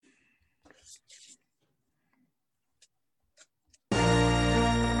What's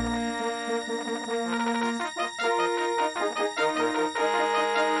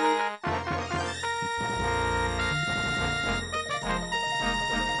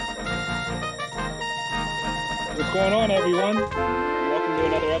going on, everyone? Welcome to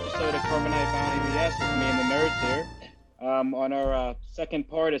another episode of Carbonite Bounty BS with me and the nerds here. On our second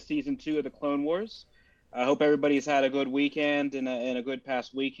part of season 2 of the Clone Wars. I hope everybody's had a good weekend and a good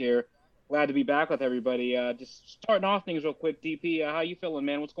past week here. Glad to be back with everybody. Just starting off things real quick, DP. How you feeling,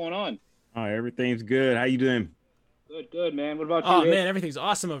 man? What's going on? Oh, everything's good. How you doing? Good, man. What about you? Oh man, everything's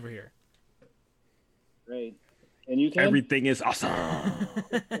awesome over here. Great. And you, Ken? Everything is awesome.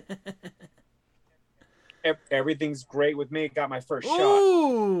 Everything's great with me. Got my first shot.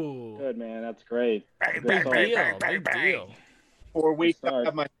 Ooh, Good, man. That's great. big deal, big deal. 4 weeks, Start. I'll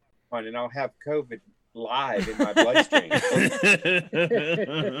have my one, and I'll have COVID live in my bloodstream.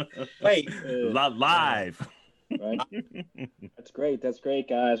 Wait, Live. Right. That's great. That's great,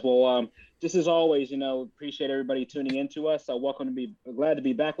 guys. Well, just as always, appreciate everybody tuning in to us. Glad to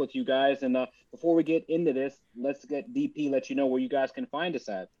be back with you guys. And before we get into this, let's get DP, let you know where you guys can find us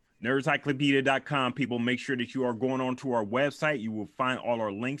at. Nerdcyclopedia.com. People, make sure that you are going on to our website. You will find all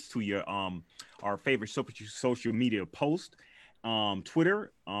our links to your our favorite social media posts.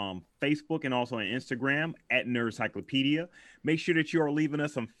 Twitter, Facebook, and also on Instagram at Nerdcyclopedia. Make sure that you are leaving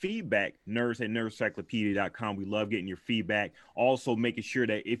us some feedback, nerds@nerdcyclopedia.com. We love getting your feedback. Also, making sure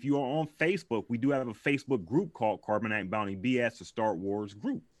that if you are on Facebook, we do have a Facebook group called Carbonite Bounty BS, the Star Wars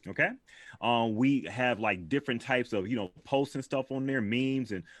group. Okay. We have like different types of, posts and stuff on there,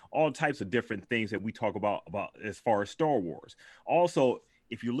 memes and all types of different things that we talk about as far as Star Wars. Also,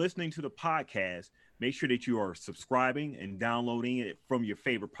 if you're listening to the podcast, make sure that you are subscribing and downloading it from your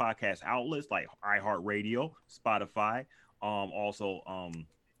favorite podcast outlets like iHeartRadio, Spotify,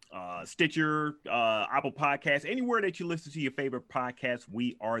 Stitcher, Apple Podcasts, anywhere that you listen to your favorite podcasts,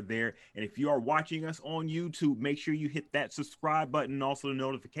 we are there. And if you are watching us on YouTube, make sure you hit that subscribe button and also the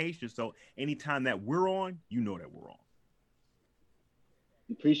notification. So anytime that we're on, you know that we're on.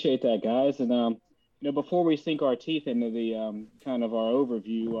 Appreciate that, guys. And, before we sink our teeth into the kind of our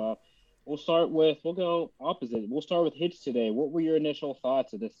overview, we'll go opposite. We'll start with Hitch today. What were your initial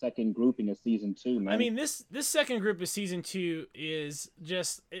thoughts of the second grouping of season 2, man? I mean, this second group of season 2 is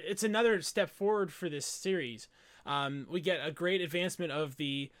it's another step forward for this series. We get a great advancement of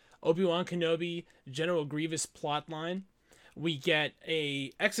the Obi-Wan Kenobi, General Grievous plotline. We get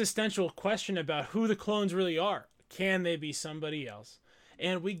a existential question about who the clones really are. Can they be somebody else?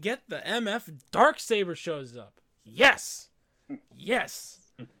 And we get the MF Darksaber shows up. Yes.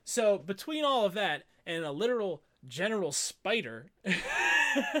 So between all of that and a literal General Spider,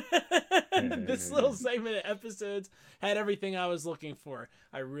 this little segment of episodes had everything I was looking for.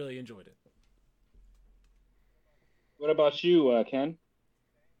 I really enjoyed it. What about you, Ken?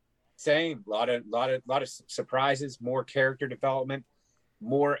 same. A lot of surprises, more character development,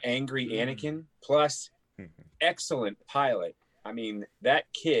 more angry Anakin, plus excellent pilot. I mean, that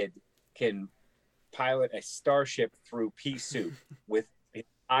kid can pilot a starship through pea soup with his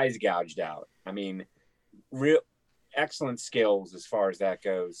eyes gouged out. I mean, real excellent skills as far as that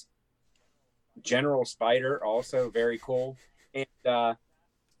goes. General Spider, also very cool. And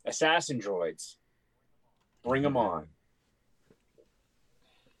assassin droids. Bring them on.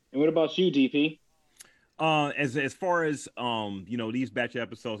 And what about you, DP? As far as these batch of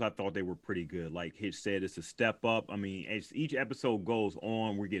episodes, I thought they were pretty good. Like Hitch said, it's a step up. I mean, as each episode goes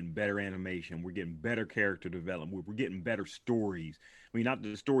on, we're getting better animation, we're getting better character development, we're getting better stories. I mean, not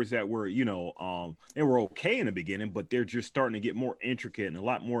the stories that were, they were okay in the beginning, but they're just starting to get more intricate and a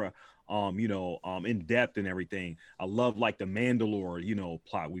lot more in depth and everything. I love like the Mandalore,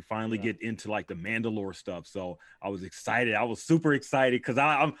 plot. We finally get into like the Mandalore stuff. So I was excited. I was super excited because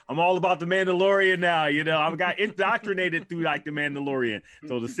I'm all about the Mandalorian now. I've got indoctrinated through like the Mandalorian.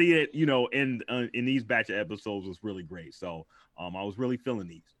 So to see it, in these batch of episodes was really great. So I was really feeling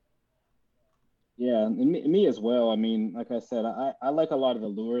these. Yeah, and me as well. I mean, like I said, I like a lot of the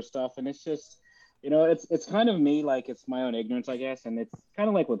lure stuff, and it's just, it's kind of me, like it's my own ignorance, I guess, and it's kind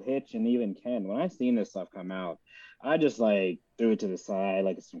of like with Hitch and even Ken. When I seen this stuff come out, I just like threw it to the side,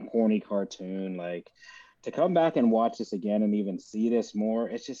 like it's some corny cartoon. Like to come back and watch this again and even see this more,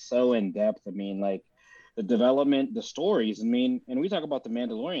 it's just so in depth. I mean, like the development, the stories. I mean, and we talk about the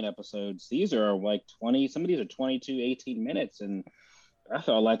Mandalorian episodes. These are like 20. Some of these are 22, 18 minutes, and I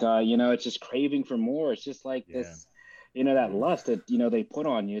felt like it's just craving for more. It's just like this. That lust that, they put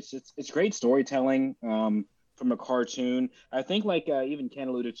on you. It's great storytelling from a cartoon. I think like even Ken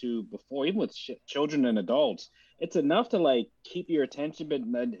alluded to before, even with children and adults, it's enough to like keep your attention, but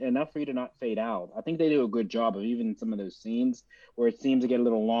enough for you to not fade out. I think they do a good job of even some of those scenes where it seems to get a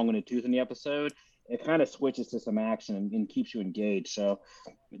little long in the tooth in the episode. It kind of switches to some action and keeps you engaged. So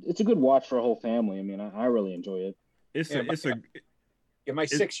it's a good watch for a whole family. I mean, I really enjoy it. My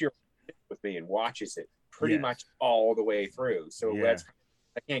 6-year-old with me and watches it pretty much all the way through. So I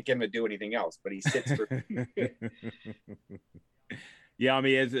can't get him to do anything else, but he sits for. Yeah, I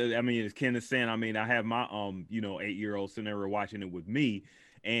mean, as Ken is saying, I mean, I have my 8-year-old sitting there watching it with me,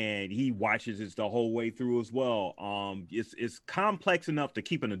 and he watches it the whole way through as well. It's complex enough to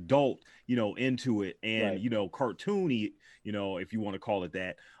keep an adult, into it, and cartoony, if you want to call it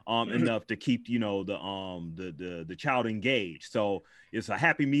that, enough to keep the child engaged. So it's a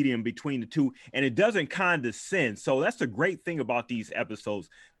happy medium between the two, and it doesn't condescend. So that's the great thing about these episodes.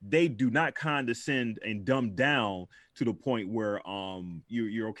 They do not condescend and dumb down to the point where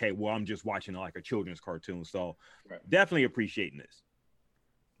you're okay. Well, I'm just watching like a children's cartoon. So definitely appreciating this.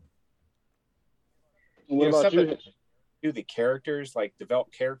 What about you? Do the characters like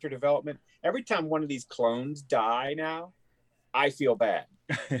develop character development? Every time one of these clones die now, I feel bad.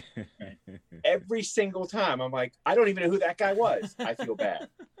 Every single time, I'm like, I don't even know who that guy was. I feel bad.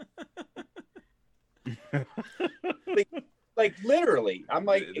 like literally, I'm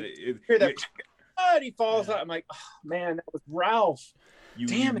like, hear that? He falls out. I'm like, oh, man, that was Ralph.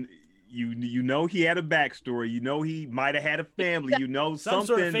 Damn it. You know he had a backstory. He might have had a family. Something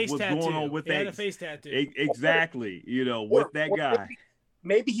sort of was going on with that. He had a face tattoo. Exactly. With that guy.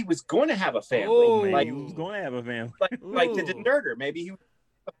 Maybe he was going to have a family. Oh, maybe he was going to have a family. Like the deserter. Maybe he was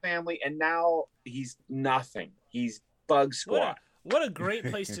a family, and now he's nothing. He's Bug Squad. What a great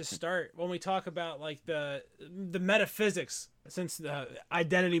place to start when we talk about like the metaphysics, since the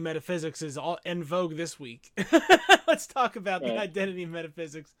identity metaphysics is all in vogue this week. Let's talk about the identity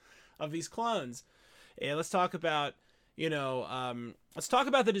metaphysics of these clones. And let's talk about, let's talk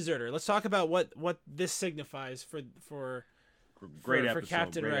about the deserter. Let's talk about what this signifies for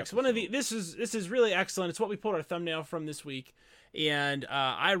Captain Rex. This is really excellent. It's what we pulled our thumbnail from this week. And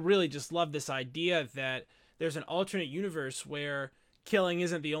I really just love this idea that there's an alternate universe where killing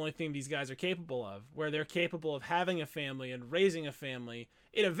isn't the only thing these guys are capable of, where they're capable of having a family and raising a family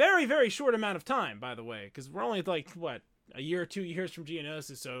in a very, very short amount of time, by the way, because we're only like, a year or 2 years from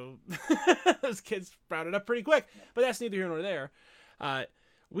Geonosis, so those kids sprouted up pretty quick, but that's neither here nor there.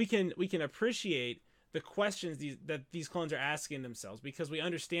 We can appreciate the questions that these clones are asking themselves because we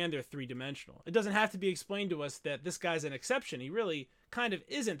understand they're three-dimensional. It doesn't have to be explained to us that this guy's an exception. He really kind of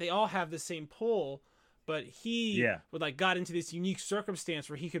isn't. They all have the same pull, but he got into this unique circumstance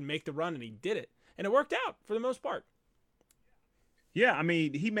where he could make the run, and he did it, and it worked out for the most part. Yeah, I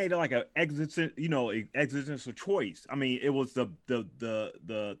mean, he made it like an existential choice. I mean, it was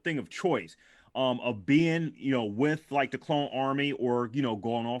the thing of choice, of being, with like the clone army, or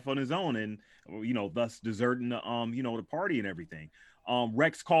going off on his own, and thus deserting the the party and everything.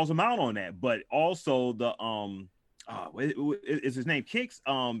 Rex calls him out on that, but also the is his name Kix?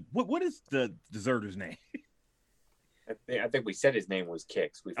 What is the deserter's name? I think we said his name was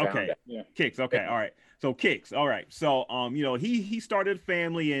Kix. We found that. Yeah. Kix. Okay. All right. So Kix. All right. So he started a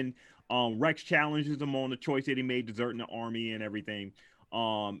family, and Rex challenges him on the choice that he made, deserting the army and everything.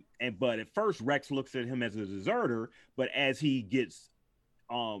 But at first Rex looks at him as a deserter, but as he gets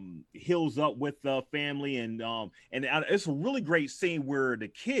heals up with the family, and it's a really great scene where the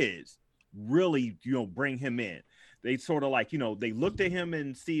kids really bring him in. They sort of like, they looked at him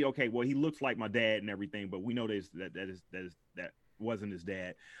and see, okay, well, he looks like my dad and everything, but we know that wasn't his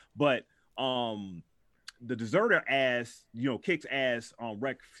dad. But the deserter asks, Kix asks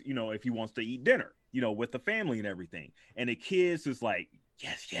Rex, if he wants to eat dinner, with the family and everything. And the kids is like,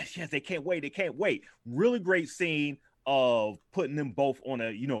 yes, they can't wait. Really great scene of putting them both on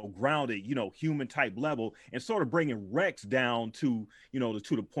a grounded human type level, and sort of bringing Rex down to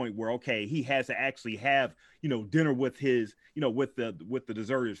to the point where, okay, he has to actually have dinner with his with the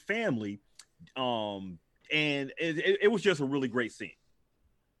deserter's family, and it was just a really great scene.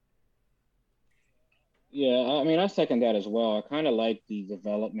 Yeah, I mean, I second that as well. I kind of like the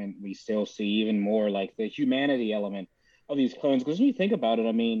development we still see, even more like the humanity element of these clones, because when you think about it,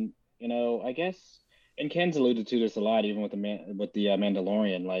 I mean, I guess. And Ken's alluded to this a lot, even with the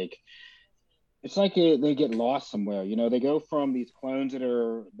Mandalorian. Like, it's like they get lost somewhere. They go from these clones that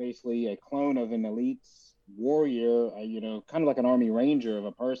are basically a clone of an elite warrior, kind of like an army ranger of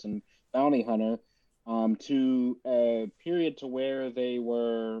a person, bounty hunter, to a period to where they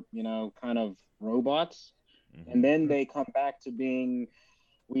were, kind of robots, and then they come back to being.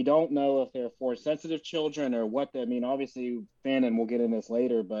 We don't know if they're force-sensitive children or what. I mean, obviously, Finn, and we'll get in this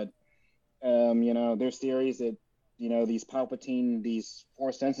later, but. There's theories that these Palpatine, these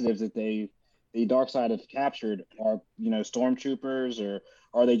Force sensitives that the dark side have captured are, stormtroopers, or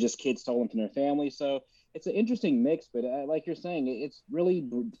are they just kids stolen from their family? So it's an interesting mix, but like you're saying, it's really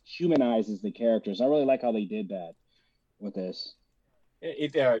humanizes the characters. I really like how they did that with this.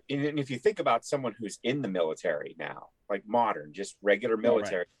 And if you think about someone who's in the military now, like modern, just regular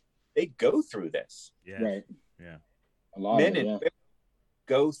military, they go through this. Yeah. Right. Yeah. A lot Men of it, and yeah. women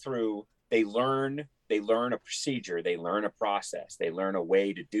go through, they learn a procedure, they learn a process, they learn a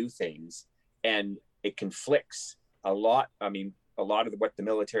way to do things, and it conflicts a lot. I mean, a lot of what the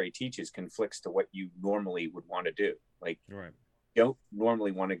military teaches conflicts to what you normally would want to do. Like, Right. you don't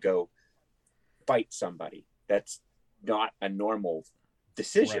normally want to go fight somebody. That's not a normal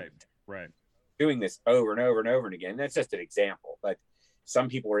decision. Right. Doing this over and over and over and again. That's just an example, but some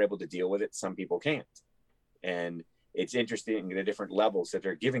people are able to deal with it, some people can't. And it's interesting the different levels that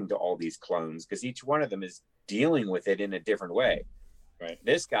they're giving to all these clones, because each one of them is dealing with it in a different way. Right.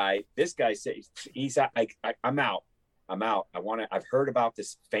 This guy says he's I'm out. I've heard about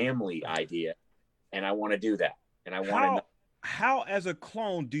this family idea, and I want to do that. And I want to know. How as a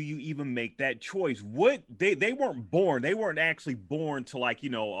clone do you even make that choice? What they weren't born. They weren't actually born to, like,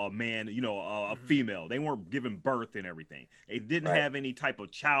 a man, a female. They weren't given birth and everything. They didn't have any type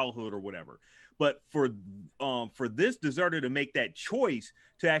of childhood or whatever. But for this deserter to make that choice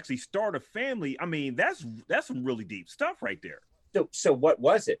to actually start a family, I mean, that's some really deep stuff right there. So what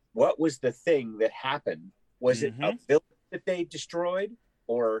was it? What was the thing that happened? Was it a village that they destroyed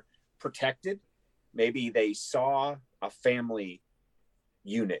or protected? Maybe they saw a family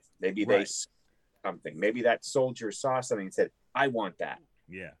unit. Maybe they saw something. Maybe that soldier saw something and said, I want that.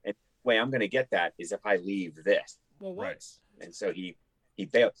 Yeah. And the way I'm going to get that is if I leave this. Well, what? And so he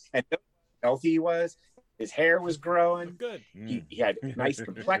failed. And how healthy he was. His hair was growing. Good. He had a nice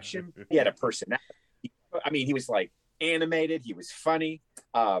complexion. He had a personality. He was like animated. He was funny.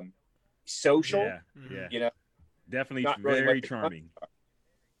 Social. Yeah. Definitely really very charming.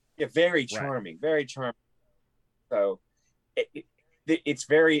 Yeah, very charming. Very charming. So it's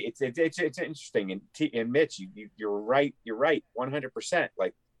interesting. And Mitch, you're right. You're right. 100%.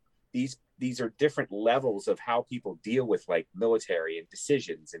 Like these are different levels of how people deal with, like, military and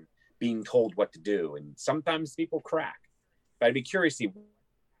decisions and being told what to do. And sometimes people crack. But I'd be curious to see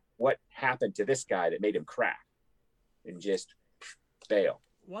what happened to this guy that made him crack and just fail.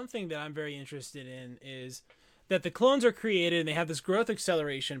 One thing that I'm very interested in is that the clones are created and they have this growth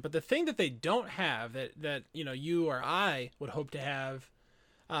acceleration, but the thing that they don't have that you or I would hope to have,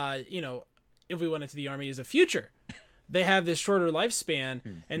 if we went into the army, is a future. They have this shorter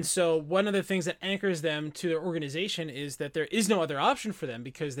lifespan, and so one of the things that anchors them to their organization is that there is no other option for them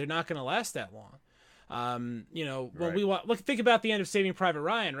because they're not going to last that long. When we think about the end of Saving Private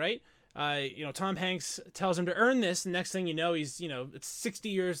Ryan, right? Tom Hanks tells him to earn this, and next thing you know, he's it's 60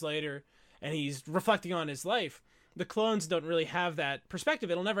 years later, and he's reflecting on his life. The clones don't really have that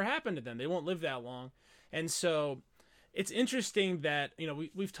perspective. It'll never happen to them. They won't live that long, and so it's interesting that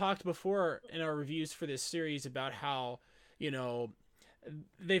we've talked before in our reviews for this series about how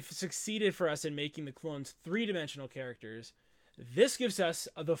they've succeeded for us in making the clones three-dimensional characters. This gives us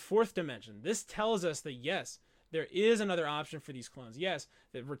the fourth dimension. This tells us that yes, there is another option for these clones. Yes,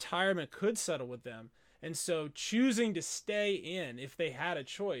 that retirement could settle with them, and so choosing to stay in, if they had a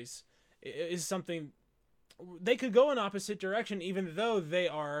choice, is something they could go in opposite direction, even though they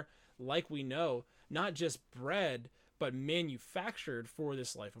are, like we know, not just bred but manufactured for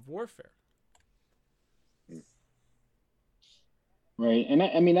this life of warfare. Right, and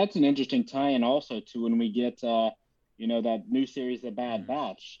I mean that's an interesting tie-in also to when we get that new series, The Bad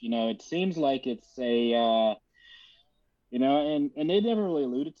Batch. It seems like it's a and they never really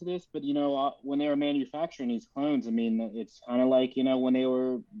alluded to this, but when they were manufacturing these clones, I mean, it's kind of like when they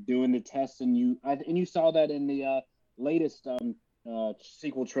were doing the tests, and you saw that in the latest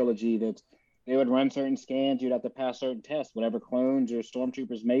sequel trilogy, that they would run certain scans, you'd have to pass certain tests. Whatever clones or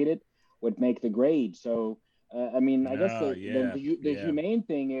stormtroopers made it would make the grade. So I guess the humane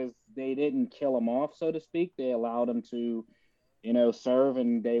thing is they didn't kill them off, so to speak. They allowed them to serve,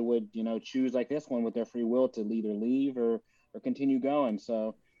 and they would, choose, like this one, with their free will to either leave or continue going.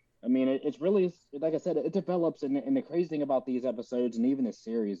 So, I mean, it's really, like I said, it develops, and the crazy thing about these episodes and even this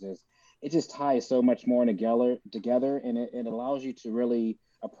series is it just ties so much more together, and it allows you to really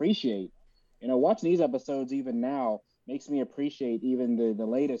appreciate, watching these episodes even now makes me appreciate even the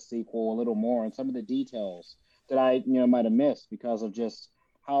latest sequel a little more, and some of the details that I, might have missed because of just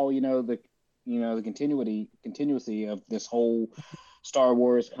how, the continuity of this whole Star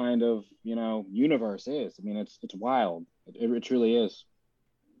Wars kind of, universe is. I mean, it's wild. It truly is.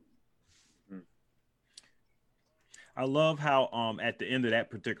 I love how at the end of that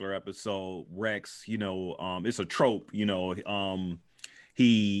particular episode, Rex, it's a trope, he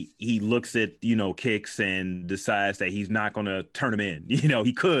looks at Kix and decides that he's not going to turn him in.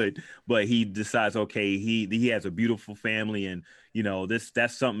 He could, but he decides, okay, he has a beautiful family, and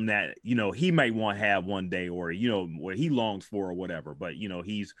that's something that he might want to have one day, or what he longs for or whatever. But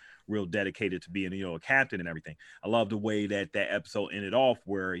he's real dedicated to being a captain and everything. I love the way that episode ended off,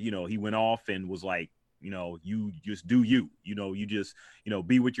 where he went off and was like, you just do you just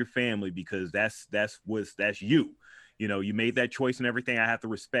be with your family, because that's you. You made that choice and everything. I have to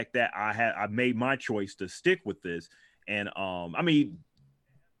respect that. I made my choice to stick with this. And I mean,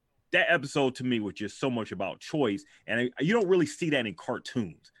 that episode to me was just so much about choice, and you don't really see that in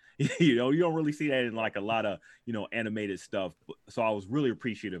cartoons. You don't really see that in like a lot of animated stuff. So I was really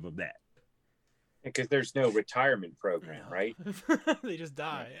appreciative of that. Because there's no retirement program, right? They just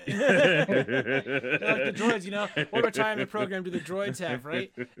die. Like the droids, what retirement program do the droids have,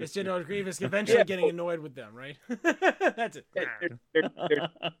 right? It's General Grievous eventually getting annoyed with them, right? That's it.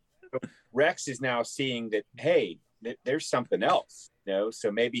 Rex is now seeing that, hey, there's something else,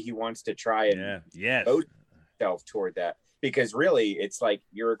 so maybe he wants to try and devote himself toward that. Because really, it's like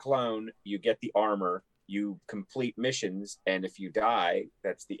you're a clone, you get the armor, you complete missions, and if you die,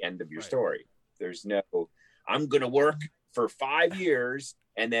 that's the end of your story. There's no, I'm going to work for 5 years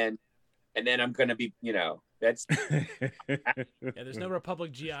and then I'm going to be, that's. There's no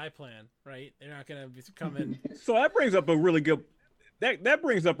Republic GI plan, right? They're not going to come in. So that brings up a really good, that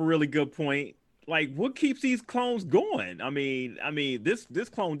brings up a really good point. Like, what keeps these clones going? I mean, this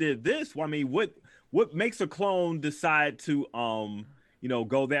clone did this. I mean, what makes a clone decide to,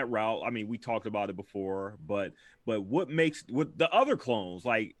 go that route? I mean, we talked about it before, but what makes the other clones,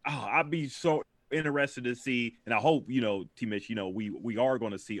 like, I'd be so interested to see, and I hope T-Mitch, we are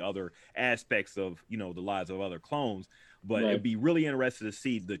going to see other aspects of the lives of other clones, but it'd be really interesting to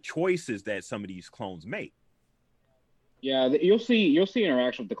see the choices that some of these clones make. Yeah, you'll see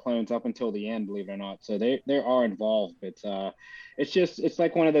interaction with the clones up until the end, believe it or not. So they are involved, but it's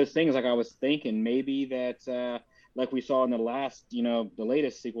like one of those things. Like, I was thinking maybe that like we saw in the last, the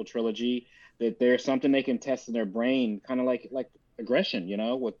latest sequel trilogy, that there's something they can test in their brain, kind of like aggression,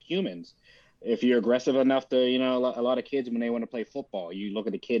 with humans. If you're aggressive enough to, a lot of kids, when they want to play football, you look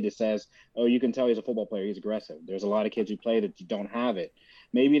at the kid that says, oh, you can tell he's a football player, he's aggressive. There's a lot of kids who play that you don't have it.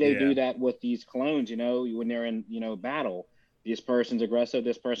 Maybe they do that with these clones, when they're in, battle. This person's aggressive,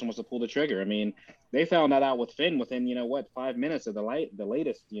 this person wants to pull the trigger. I mean, they found that out with Finn within, 5 minutes of the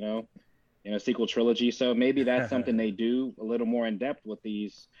latest, sequel trilogy. So maybe that's something they do a little more in depth with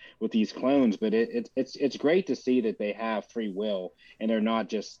these clones. But it's great to see that they have free will and they're not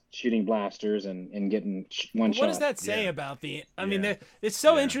just shooting blasters and getting one shot. What does that say about the? I mean, it's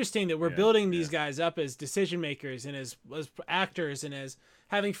so interesting that we're building these guys up as decision makers and as actors and as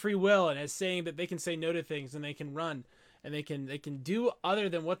having free will and as saying that they can say no to things and they can run and they can do other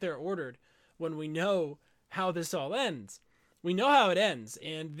than what they're ordered. When we know how this all ends. We know how it ends,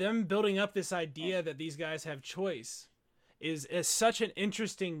 and them building up this idea that these guys have choice is such an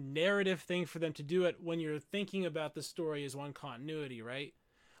interesting narrative thing for them to do it when you're thinking about the story as one continuity, right?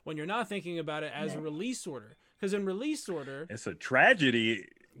 When you're not thinking about it as a release order. Because in release order... It's a tragedy.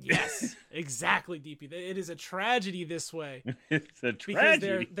 Yes, exactly, DP. It is a tragedy this way. It's a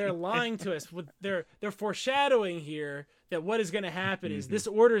tragedy. Because they're lying to us. They're foreshadowing here that what is going to happen is this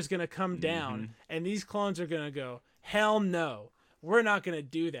order is going to come down, and these clones are going to go, hell no, we're not going to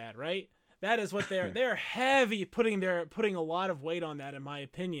do that, right? That is what they're heavy putting a lot of weight on that, in my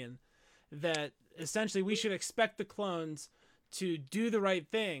opinion, that essentially we should expect the clones to do the right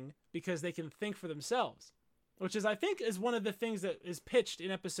thing because they can think for themselves, which is, I think, is one of the things that is pitched in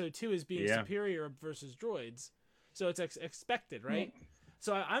episode 2 as being superior versus droids. So it's expected, right?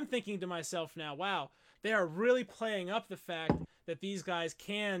 So I'm thinking to myself now, wow, they are really playing up the fact that these guys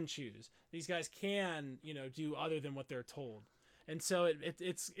can choose. These guys can, do other than what they're told. And so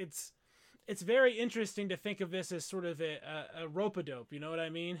it's very interesting to think of this as sort of a rope-a-dope, you know what I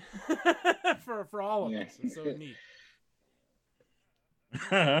mean? for all of us. It's so neat.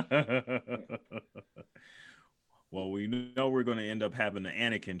 Well, we know we're going to end up having the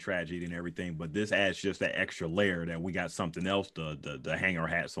Anakin tragedy and everything, but this adds just that extra layer that we got something else to hang our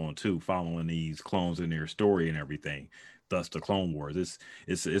hats on too, following these clones in their story and everything. Thus, the Clone Wars.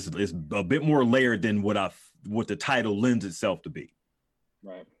 It's a bit more layered than what the title lends itself to be.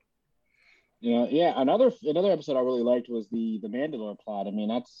 Right. Another episode I really liked was the Mandalore plot. I mean,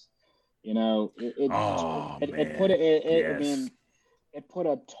 that's it put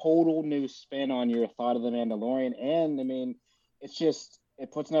a total new spin on your thought of the Mandalorian, and I mean,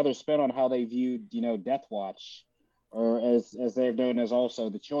 it puts another spin on how they viewed Death Watch or as they're known as also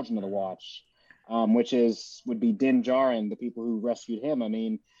the Children of the Watch, which would be Din Djarin, the people who rescued him. I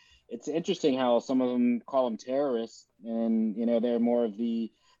mean, it's interesting how some of them call them terrorists, and they're more of they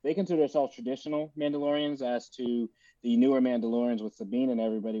consider themselves traditional Mandalorians, as to the newer Mandalorians with Sabine and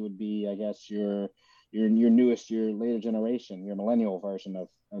everybody would be, I guess, your newest, your later generation, your millennial version of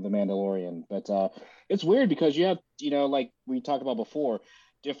the Mandalorian. But it's weird because you have, like we talked about before,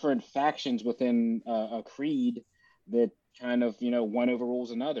 different factions within a creed that kind of, one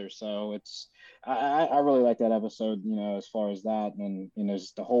overrules another. So I really like that episode, as far as that, and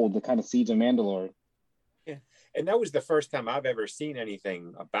just the kind of seeds of Mandalore. Yeah, and that was the first time I've ever seen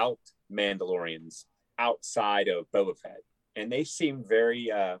anything about Mandalorians outside of Boba Fett, and they seem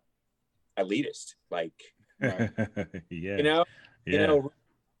very elitist, like yeah,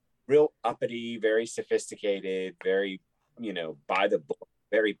 real uppity, very sophisticated, very by the book,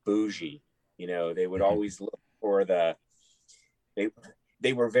 very bougie. They would always look for they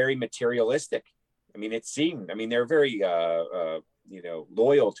were very materialistic. I mean, it seemed, they're very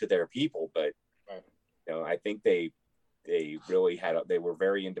loyal to their people, but I think they really they were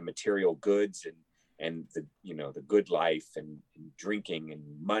very into material goods and the good life and drinking and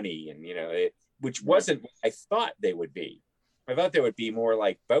money, and which wasn't what I thought they would be. I thought they would be more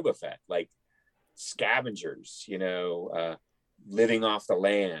like Boba Fett, like scavengers, living off the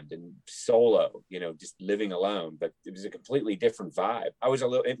land, and Solo, just living alone. But it was a completely different vibe.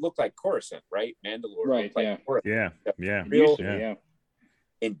 It looked like Coruscant, right? Mandalore, right? Looked like Coruscant. Yeah. Real,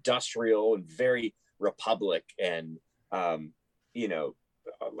 industrial and very republic, and like,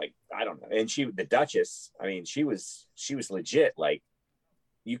 I don't know. And the Duchess, she was legit. Like,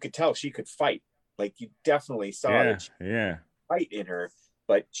 you could tell she could fight. Like, you definitely saw that she fight in her.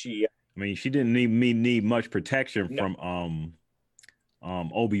 But she didn't need much protection from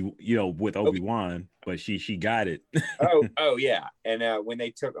with Obi-Wan, but she got it. oh yeah. And when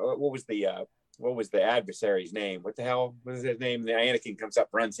they took what was the adversary's name? What the hell was his name? The Anakin comes up,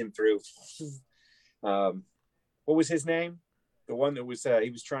 runs him through. What was his name? The one that was he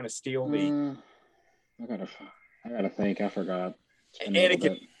was trying to steal the. I gotta think. I forgot.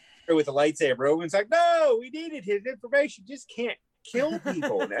 Anakin with the lightsaber. Owen's like, no, we needed his information. Just can't kill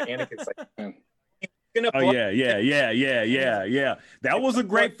people. And Anakin's like. Oh yeah. That was a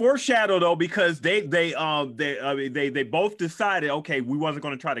great foreshadow though, because they both decided, okay, we wasn't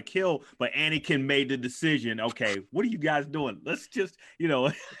going to try to kill, but Anakin made the decision. Okay, what are you guys doing? Let's just,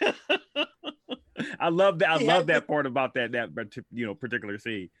 I love that. I love that part about that particular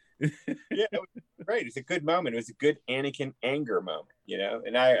scene. Yeah, it was great. It's a good moment. It was a good Anakin anger moment,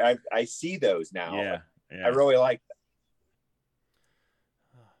 and I see those now. Yeah. I really like that.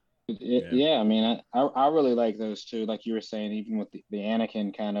 I really like those too. Like you were saying, even with the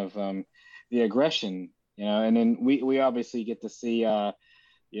Anakin kind of the aggression, and then we obviously get to see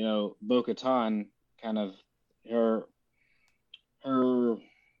Bo-Katan kind of her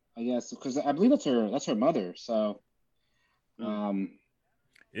I guess, because I believe that's her mother. So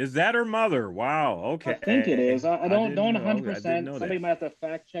is that her mother? Wow. Okay. I think it is. I don't 100%. Somebody might have to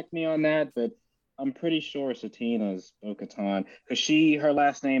fact check me on that, but I'm pretty sure Satina's Bo-Katan, because her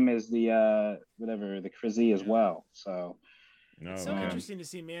last name is the Krizi as well. So it's so interesting to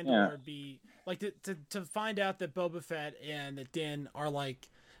see Mandalore be like to find out that Boba Fett and that Din are like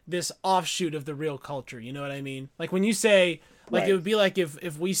this offshoot of the real culture. You know what I mean? Like when you say, like, it would be like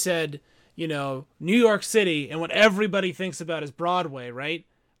if we said, New York City, and what everybody thinks about is Broadway, right?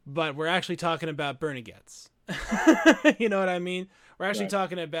 But we're actually talking about Bernadette's. You know what I mean? We're actually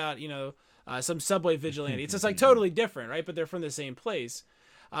talking about, some subway vigilante. It's just like totally different, right? But they're from the same place.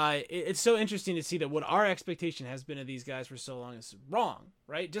 It's so interesting to see that what our expectation has been of these guys for so long is wrong,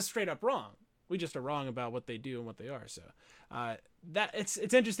 right? Just straight up wrong. We just are wrong about what they do and what they are. So that it's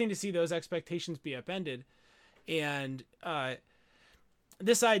interesting to see those expectations be upended, and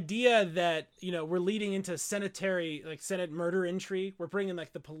this idea that we're leading into Senate murder intrigue. We're bringing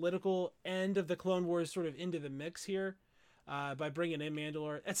like the political end of the Clone Wars sort of into the mix here. By bringing in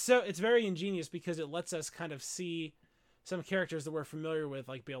Mandalore. It's very ingenious because it lets us kind of see some characters that we're familiar with,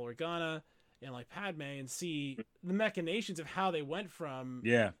 like Bail Organa and like Padme, and see the machinations of how they went from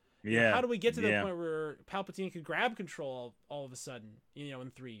how do we get to the point where Palpatine could grab control all of a sudden,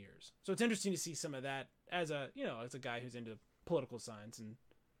 in 3 years. So it's interesting to see some of that as a guy who's into political science and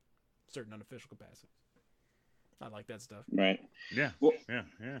certain unofficial capacities. I like that stuff. Right. Yeah. Well, yeah.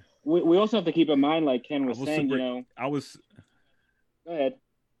 We also have to keep in mind, like Ken was saying, Go ahead.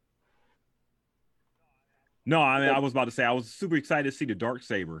 No, I was about to say I was super excited to see the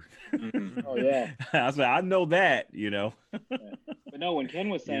Darksaber. Oh yeah. I was like, I know that, But no, when Ken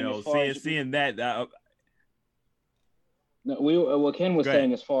was saying, seeing that. No, what Ken was Go ahead.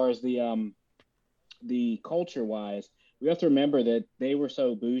 saying as far as the culture wise, we have to remember that they were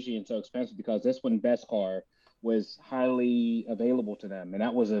so bougie and so expensive because this one Beskar was highly available to them, and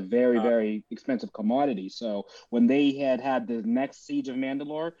that was a very Uh, very expensive commodity. So when they had the next siege of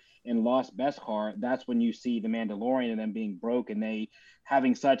Mandalore and lost Beskar, that's when you see the Mandalorian and them being broke and they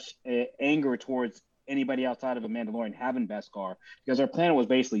having such anger towards anybody outside of a Mandalorian having Beskar because their planet was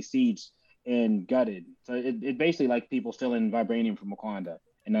basically sieged and gutted. So it basically like people stealing vibranium from Wakanda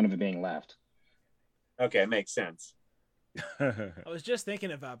and none of it being left. okay, makes sense. I was just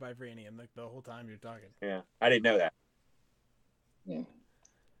thinking about vibranium like the whole time you're talking. Yeah, I didn't know that. Yeah.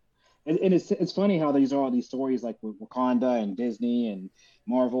 And it's funny how these are all these stories like with Wakanda and Disney and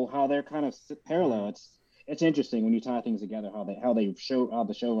Marvel, how they're kind of parallel. It's interesting when you tie things together how the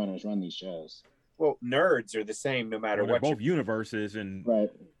showrunners run these shows. Well, nerds are the same no matter Well, they're what. both universes, and Right.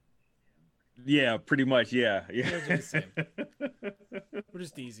 yeah, pretty much, yeah. Nerds are the same. We're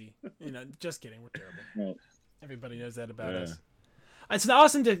just easy. Just kidding. We're terrible. Right. Everybody knows that about us. It's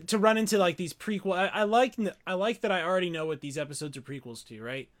awesome to run into like these prequel. I like that I already know what these episodes are prequels to,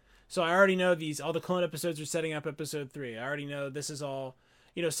 right? So I already know all the clone episodes are setting up episode 3. I already know this is all,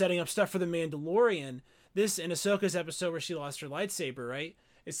 setting up stuff for the Mandalorian. This and Ahsoka's episode where she lost her lightsaber, right?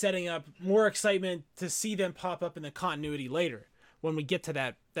 Is setting up more excitement to see them pop up in the continuity later when we get to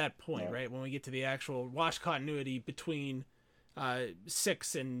that point, right? When we get to the actual wash continuity between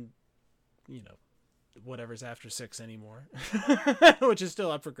 6 and whatever's after 6 anymore, which is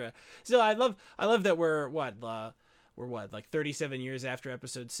still up for grabs. So I love that we're like 37 years after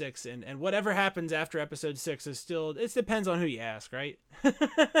episode 6, and whatever happens after episode 6 is still, it depends on who you ask, right?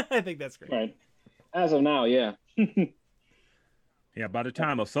 I think that's great. Right. As of now, yeah. Yeah, by the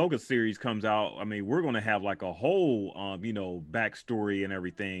time Ahsoka series comes out, I mean, we're gonna have like a whole, backstory and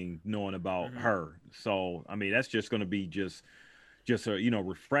everything knowing about her. So, I mean, that's just gonna be just a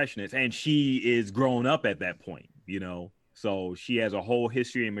refreshness, and she is grown up at that point, so she has a whole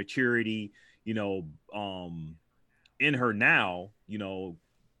history and maturity, in her now,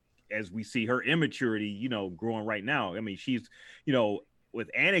 as we see her immaturity, growing right now. I mean, she's, with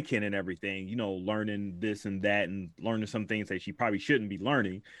Anakin and everything, learning this and that and learning some things that she probably shouldn't be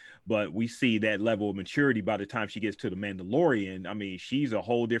learning. But we see that level of maturity by the time she gets to the Mandalorian. I mean, she's a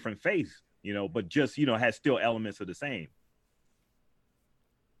whole different face, but just, has still elements of the same.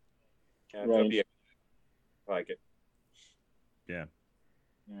 Yeah, Right. I like it. Yeah.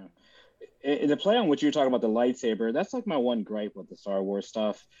 Yeah. The play on what you're talking about, the lightsaber, that's like my one gripe with the Star Wars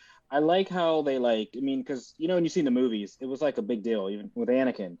stuff. I like how they because, when you see the movies, it was like a big deal, even with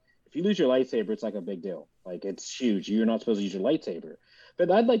Anakin. If you lose your lightsaber, it's like a big deal. Like, it's huge. You're not supposed to use your lightsaber.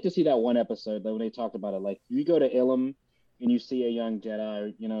 But I'd like to see that one episode, though, when they talked about it. Like, you go to Ilum and you see a young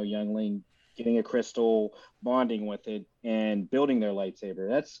Jedi, youngling getting a crystal, bonding with it, and building their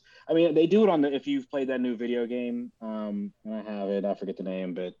lightsaber. They do it if you've played that new video game, and I have it, I forget the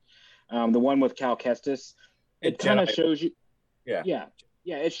name, but the one with Cal Kestis, it kind of shows you. Yeah,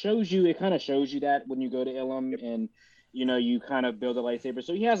 it kind of shows you that when you go to Ilum and, you kind of build a lightsaber.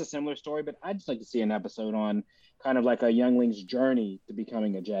 So he has a similar story, but I'd just like to see an episode on kind of like a youngling's journey to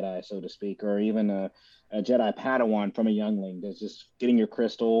becoming a Jedi, so to speak, or even a Jedi Padawan from a youngling that's just getting your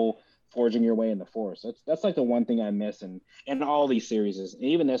crystal, forging your way in the Force. That's like the one thing I miss in all these series.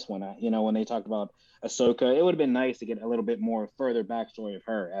 Even this one, when they talked about Ahsoka, it would have been nice to get a little bit more further backstory of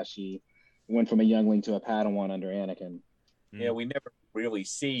her as she went from a youngling to a Padawan under Anakin. Yeah, we never really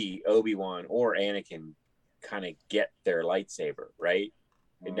see Obi-Wan or Anakin kind of get their lightsaber, right?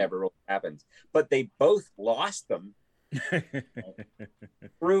 It never really happens. But they both lost them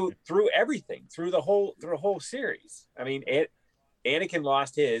through everything, through the whole series. I mean, Anakin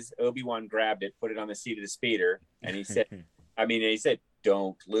lost his, Obi-Wan grabbed it, put it on the seat of the speeder, and he said,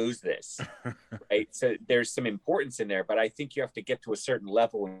 don't lose this, right? So there's some importance in there, but I think you have to get to a certain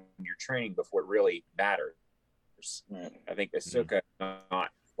level in your training before it really matters. Right. I think Ahsoka not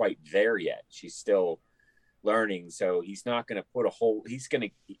quite there yet. She's still learning, so he's not going to he's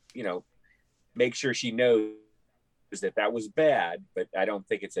going to, make sure she knows that was bad, but I don't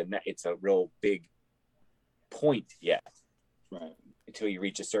think it's a real big point yet. Right. Until you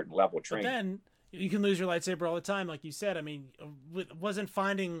reach a certain level of training. But then you can lose your lightsaber all the time, like you said. I mean, wasn't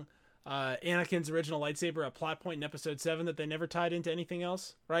finding Anakin's original lightsaber a plot point in episode 7 that they never tied into anything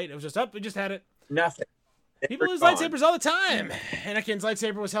else, right? It was just we just had it. Nothing. People lose lightsabers all the time. Anakin's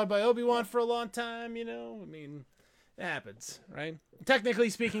lightsaber was held by Obi-Wan for a long time, I mean, it happens, right?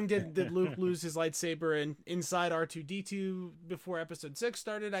 Technically speaking, did Luke lose his lightsaber inside R2-D2 before episode 6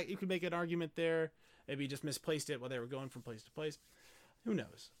 started? You could make an argument there. Maybe he just misplaced it while they were going from place to place. Who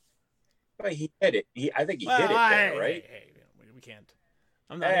knows? But he hit it. I think he Well, hit it there, right? Hey, we can't.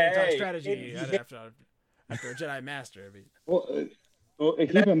 I'm not here to talk Hey, strategy after a Jedi Master. I mean, Well,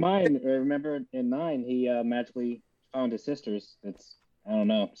 keep in mind, remember in 9, he magically found his sisters. It's, I don't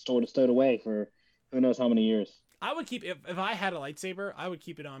know, stowed away for who knows how many years. I would keep if I had a lightsaber, I would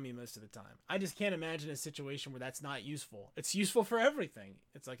keep it on me most of the time. I just can't imagine a situation where that's not useful. It's useful for everything.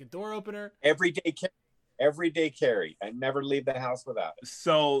 It's like a door opener. Everyday carry. I never leave the house without it.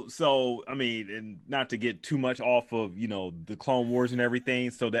 So I mean, and not to get too much off of the Clone Wars and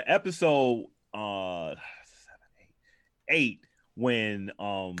everything. So the episode 7, 8, when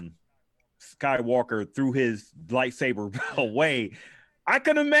Skywalker threw his lightsaber away, I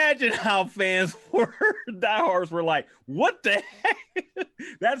can imagine how fans diehards were like, "What the heck?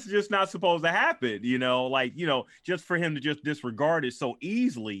 That's just not supposed to happen." Just for him to just disregard it so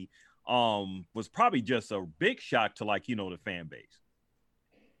easily. Was probably just a big shock to the fan base.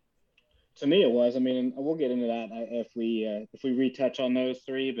 To me, it was. I mean, we'll get into that if we retouch on those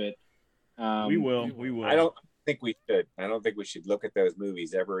 3, but we will. I don't think we should. I don't think we should look at those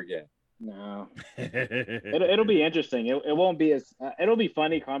movies ever again. No, it'll be interesting. It won't be as it'll be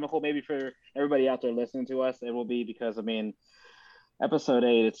funny, comical, maybe for everybody out there listening to us. It will be because I mean, episode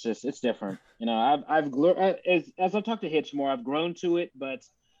 8, it's different. As I've talked to Hitch more, I've grown to it, but.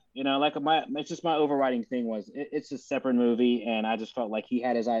 It's just my overriding thing was it's a separate movie, and I just felt like he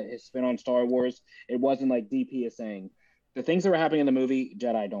had his spin on Star Wars. It wasn't like DP is saying the things that were happening in the movie,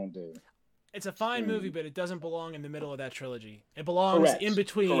 Jedi don't do. It's a fine movie, but it doesn't belong in the middle of that trilogy. It belongs in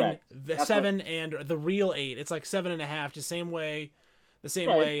between the 7 and the real 8. It's like 7.5, the same way.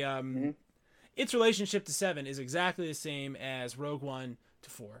 Its relationship to 7 is exactly the same as Rogue One to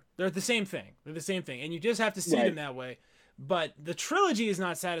 4. They're the same thing. And you just have to see them that way. But the trilogy is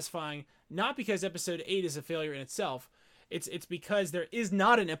not satisfying, not because episode 8 is a failure in itself. It's because there is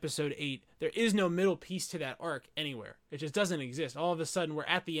not an episode 8. There is no middle piece to that arc anywhere. It just doesn't exist. All of a sudden, we're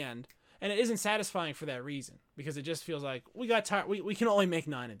at the end. And it isn't satisfying for that reason. Because it just feels like, we got tired. We can only make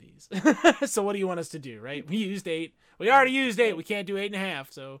 9 of these. So what do you want us to do, right? We used 8. We already used 8. We can't do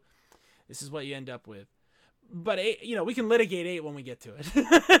 8.5. So this is what you end up with. But 8, we can litigate 8 when we get to it.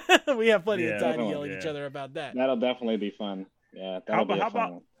 We have plenty of time to yell at each other about that. That'll definitely be fun. Yeah. How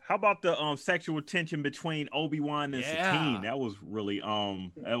about the sexual tension between Obi-Wan and Satine? That was really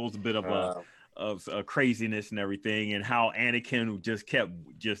that was a bit of a craziness and everything, and how Anakin just kept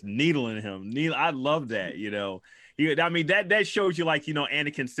needling him. I love that. That shows you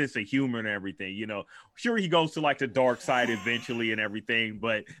Anakin's sense of humor and everything. Sure, he goes to the dark side eventually and everything,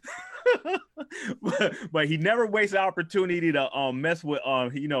 but. but he never wastes the opportunity to mess with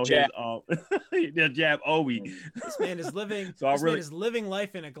his jab Obi. This man is living man is living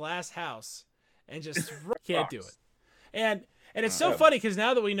life in a glass house and just can't do it. And it's so funny because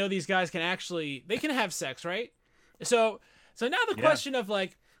now that we know these guys can have sex, right? So now the question of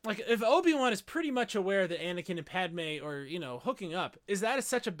like if Obi-Wan is pretty much aware that Anakin and Padme are, hooking up, is that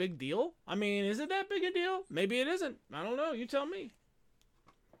such a big deal? I mean, is it that big a deal? Maybe it isn't. I don't know. You tell me.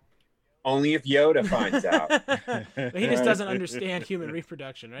 Only if Yoda finds out. But he just doesn't understand human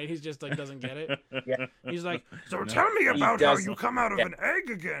reproduction, right? He's just doesn't get it. Yeah. He's like, so tell me about how you come out of an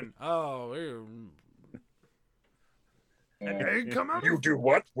egg again. Oh, an egg come out? You do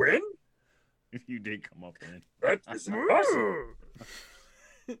what? When? You did come up in. That is impossible.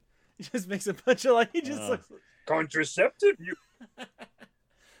 He just makes a bunch of he just looks contraceptive.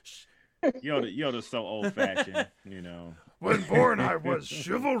 Yoda's so old fashioned, When born,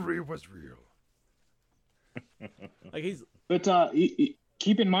 chivalry was real. But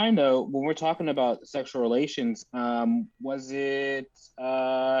keep in mind though, when we're talking about sexual relations, was it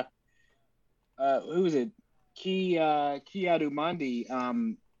who was it? Ki-Adi-Mundi.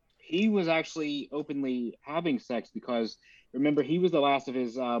 He was actually openly having sex because remember he was the last of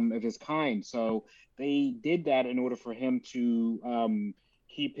his kind. So they did that in order for him to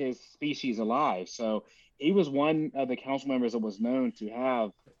keep his species alive. So he was one of the council members that was known to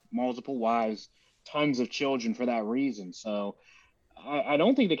have multiple wives, tons of children for that reason. So I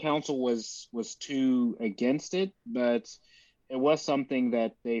don't think the council was too against it, but it was something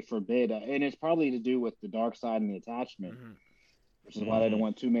that they forbid. And it's probably to do with the dark side and the attachment, which is why they don't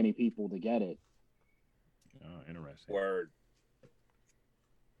want too many people to get it. Interesting. Word.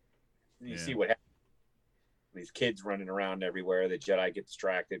 You see what happens. These kids running around everywhere. The Jedi get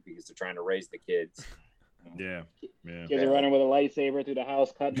distracted because they're trying to raise the kids. Yeah. Kids are running with a lightsaber through the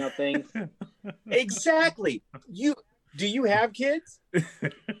house, cutting up things. Exactly. Do you have kids?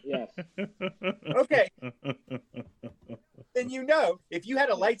 Yes. Okay. Then know, if you had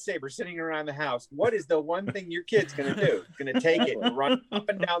a lightsaber sitting around the house, what is the one thing your kid's going to do? Going to take it and run up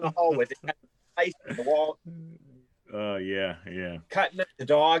and down the hall with it, ice on the wall. Yeah. Cutting the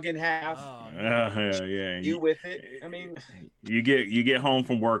dog in half. Yeah. You with it? I mean, you get home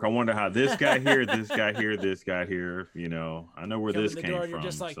from work. I wonder how this guy here, this guy here, this guy here. You know, I know where this came from. You're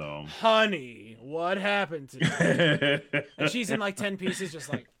just like, so, honey, what happened today? And she's in like 10 pieces,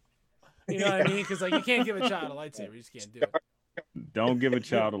 just like, you know what I mean? Because like you can't give a child a lightsaber, you just can't do it. Don't give a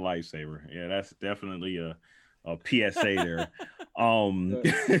child a lightsaber. Yeah, that's definitely a PSA there.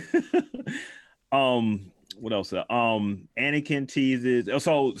 What else? Anakin teases.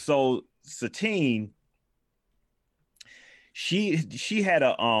 So Satine, she had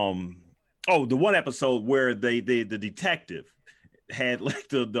a the one episode where the detective had like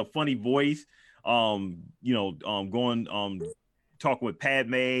the funny voice, going talking with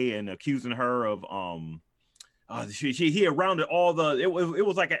Padme and accusing her of he rounded all the it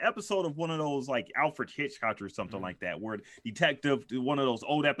was like an episode of one of those like Alfred Hitchcock or something like that, where detective, one of those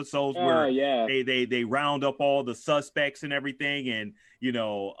old episodes where they round up all the suspects and everything, and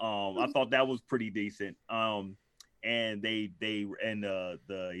I thought that was pretty decent. And the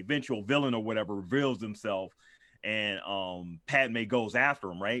eventual villain or whatever reveals himself, and Padme goes after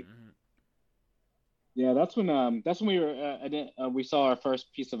him, right? Yeah, that's when we saw our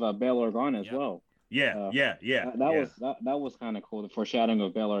first piece of Bail Organa as well. Yeah. That was kind of cool. The foreshadowing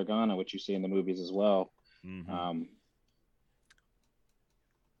of Bail Organa, which you see in the movies as well. Mm-hmm.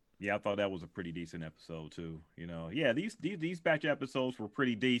 Yeah, I thought that was a pretty decent episode too. These batch episodes were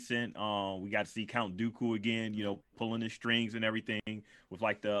pretty decent. We got to see Count Dooku again, pulling his strings and everything with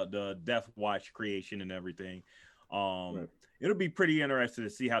like the Death Watch creation and everything. Right. It'll be pretty interesting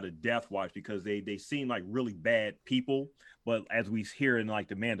to see how the Death Watch, because they seem like really bad people, but as we hear in like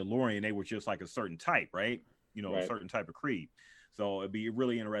the Mandalorian, they were just like a certain type, right? A certain type of creed. So it'd be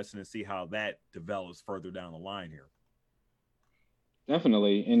really interesting to see how that develops further down the line here.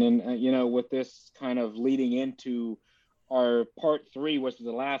 Definitely. And then, with this kind of leading into our part 3, which is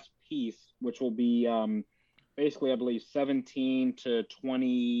the last piece, which will be basically, I believe, 17 to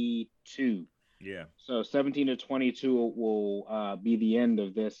 22. Yeah. So 17 to 22 will be the end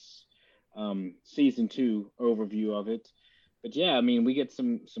of this season 2 overview of it. But yeah, I mean, we get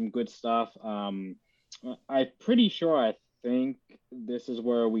some good stuff. I'm pretty sure, I think this is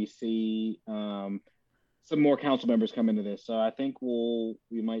where we see some more council members come into this. So I think we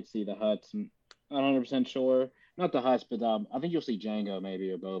might see the Hutts. I'm not 100% sure. Not the Hutts, but I think you'll see Jango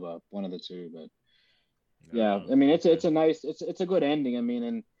maybe, or Boba, one of the two. But yeah, I mean, it's a good ending. I mean,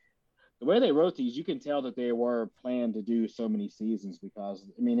 and the way they wrote these, you can tell that they were planned to do so many seasons, because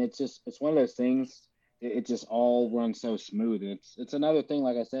I mean, it's one of those things. It just all runs so smooth. And it's another thing,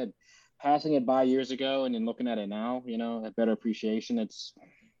 like I said, passing it by years ago and then looking at it now, a better appreciation. It's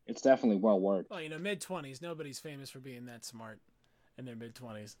definitely well worked. Well, mid-20s, nobody's famous for being that smart in their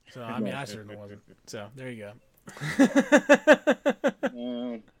mid-20s. So I mean, I certainly wasn't. So there you go.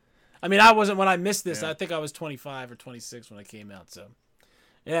 I mean, I wasn't when I missed this. Yeah. I think I was 25 or 26 when it came out. So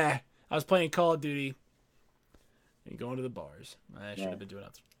yeah. I was playing Call of Duty and going to the bars. I should have been doing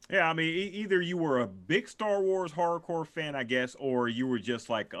that. Yeah, I mean, either you were a big Star Wars hardcore fan, I guess, or you were just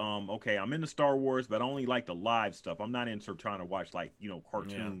like, okay, I'm into Star Wars, but I only like the live stuff. I'm not into trying to watch like,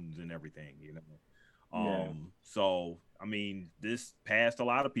 cartoons and everything, So, I mean, this passed a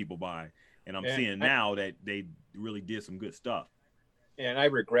lot of people by, and I'm seeing now that they really did some good stuff. And I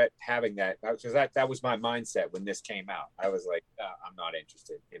regret having that, because that was my mindset when this came out. I was like, I'm not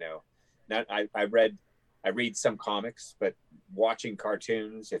interested, I read some comics, but watching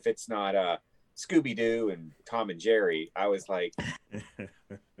cartoons, if it's not Scooby-Doo and Tom and Jerry, I was like,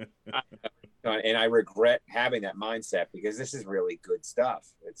 and I regret having that mindset, because this is really good stuff.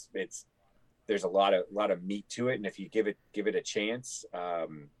 There's a lot of meat to it, and if you give it a chance, I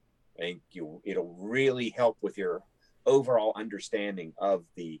think it'll really help with your overall understanding of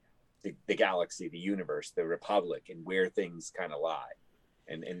the galaxy, the universe, the Republic, and where things kind of lie,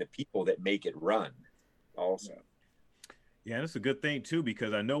 and the people that make it run also. Yeah, that's a good thing too,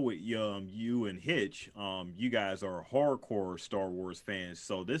 because I know with you and Hitch, you guys are hardcore Star Wars fans,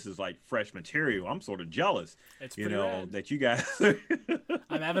 so this is like fresh material. I'm sort of jealous, it's rad. That you guys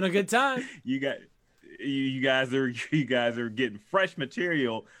I'm having a good time. You guys are getting fresh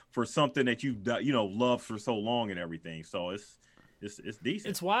material for something that you've loved for so long and everything. So it's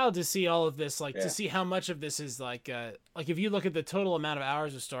decent. It's wild to see all of this, to see how much of this is like if you look at the total amount of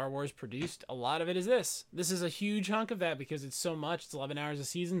hours of Star Wars produced, a lot of it is this. This is a huge hunk of that, because it's so much. It's 11 hours a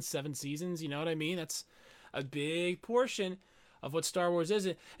season, 7 seasons. You know what I mean? That's a big portion of what Star Wars is.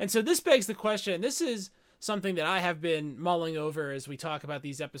 And so this begs the question. This is something that I have been mulling over as we talk about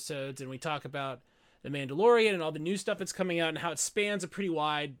these episodes and we talk about The Mandalorian and all the new stuff that's coming out and how it spans a pretty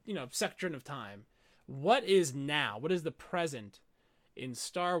wide, section of time. What is now? What is the present in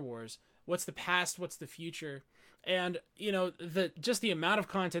Star Wars? What's the past? What's the future? And, the amount of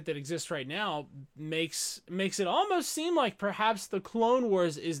content that exists right now makes it almost seem like perhaps the Clone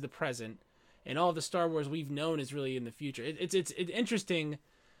Wars is the present and all the Star Wars we've known is really in the future. It's an interesting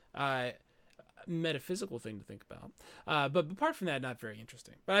metaphysical thing to think about. But apart from that, not very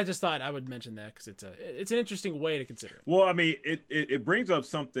interesting. But I just thought I would mention that because it's an interesting way to consider it. Well, I mean, it brings up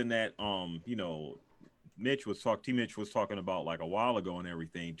something that, Mitch was talking about like a while ago and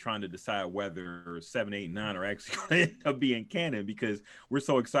everything, trying to decide whether 7, 8, 9 are actually going to end up being canon, because we're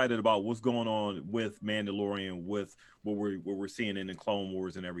so excited about what's going on with Mandalorian, with what we're seeing in the Clone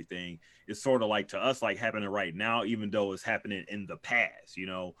Wars and everything. It's sort of like, to us, like happening right now, even though it's happening in the past.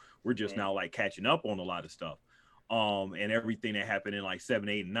 We're just now like catching up on a lot of stuff. And everything that happened in like 7,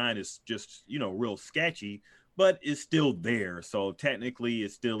 8, and 9 is just, real sketchy, but it's still there. So technically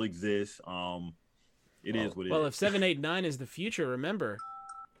it still exists. It is what it is. Well, if 7, 8, 9 is the future, remember,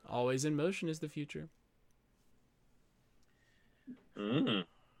 always in motion is the future. Mm.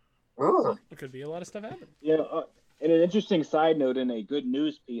 There could be a lot of stuff happening. Yeah, and an interesting side note in a good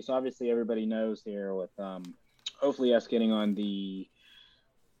news piece, obviously everybody knows here with hopefully us getting on the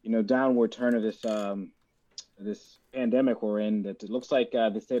downward turn of this pandemic we're in, that it looks like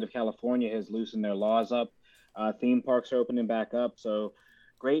the state of California has loosened their laws up. Theme parks are opening back up, so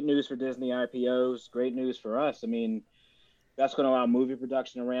great news for Disney IPOs, great news for us. I mean, that's going to allow movie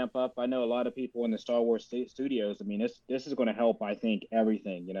production to ramp up. I know a lot of people in the Star Wars studios. I mean, this is going to help, I think,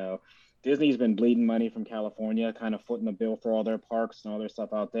 everything. Disney's been bleeding money from California, kind of footing the bill for all their parks and all their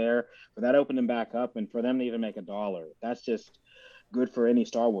stuff out there. For that opening back up, and for them to even make $1, that's just good for any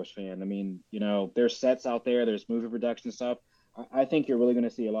Star Wars fan. I mean, there's sets out there, there's movie production stuff. I think you're really going to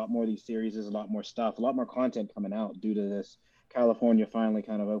see a lot more of these series, a lot more stuff, a lot more content coming out due to this California finally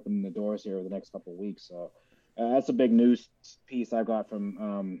kind of opening the doors here over the next couple of weeks. So that's a big news piece I got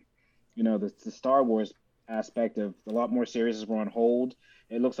from, the Star Wars aspect of a lot more series were on hold.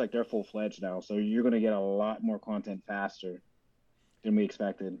 It looks like they're full-fledged now. So you're going to get a lot more content faster than we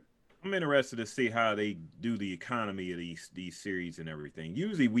expected. I'm interested to see how they do the economy of these series and everything.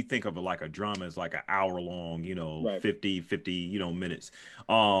 Usually we think of it like a drama as like an hour long, right. 50, minutes.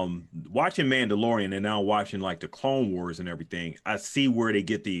 Watching Mandalorian and now watching like the Clone Wars and everything, I see where they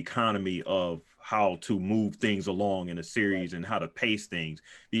get the economy of how to move things along in a series, right, and how to pace things,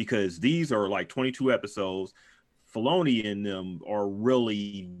 because these are like 22 episodes. Filoni and them are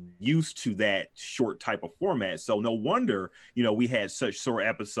really used to that short type of format. So no wonder, we had such short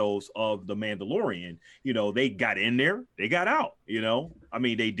episodes of The Mandalorian. They got in there, they got out, I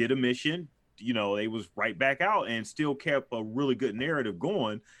mean, they did a mission, they was right back out and still kept a really good narrative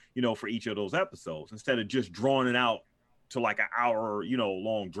going, for each of those episodes, instead of just drawing it out to like an hour,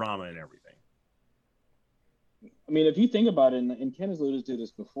 long drama and everything. I mean, if you think about it, and Ken has alluded to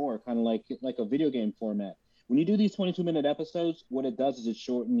this before, kind of like a video game format. When you do these 22-minute episodes, what it does is it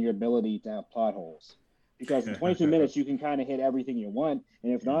shortens your ability to have plot holes. Because in 22 minutes, you can kind of hit everything you want.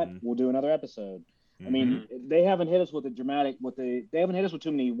 And if not, we'll do another episode. I mean, they haven't hit us with they haven't hit us with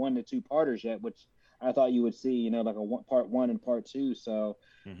too many 1 to 2 parters yet, which I thought you would see, like part 1 and part 2. So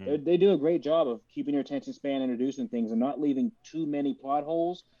they do a great job of keeping your attention span, introducing things, and not leaving too many plot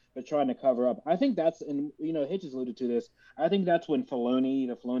holes, but trying to cover up. I think that's, and Hitch has alluded to this, I think that's when the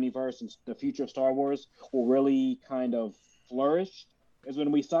Filoniverse and the future of Star Wars will really kind of flourish, is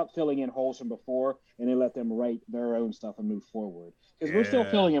when we stop filling in holes from before and they let them write their own stuff and move forward. Because we're still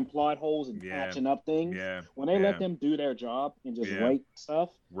filling in plot holes and patching up things. When they let them do their job and just write stuff,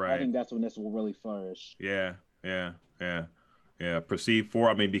 I think that's when this will really flourish. Proceed for,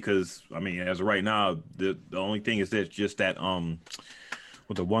 I mean, because, I mean, as of right now, the only thing is that just that,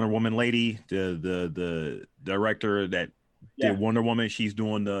 with the Wonder Woman lady, the director that did Wonder Woman, she's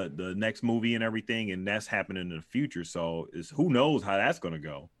doing the next movie and everything, and that's happening in the future. So who knows how that's going to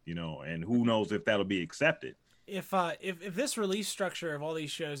go, and who knows if that'll be accepted. If this release structure of all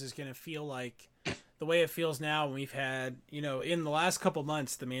these shows is going to feel like the way it feels now, when we've had, in the last couple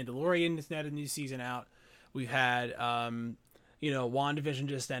months, The Mandalorian has had a new season out. We've had, WandaVision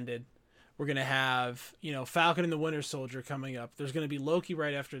just ended. We're going to have, Falcon and the Winter Soldier coming up. There's going to be Loki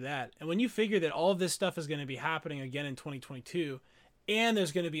right after that. And when you figure that all of this stuff is going to be happening again in 2022, and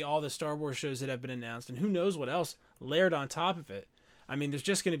there's going to be all the Star Wars shows that have been announced, and who knows what else layered on top of it. I mean, there's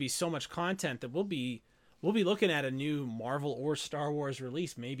just going to be so much content that we'll be looking at a new Marvel or Star Wars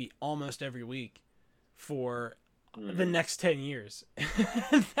release maybe almost every week for the next 10 years.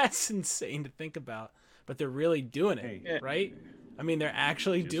 That's insane to think about. but they're really doing it, Hey. right? I mean, they're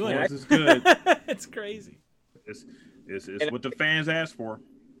actually doing This it. is good. It's crazy. It's what the fans asked for.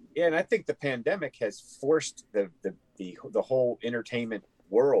 Yeah, and I think the pandemic has forced the whole entertainment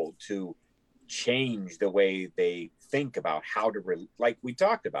world to change the way they think about how to like we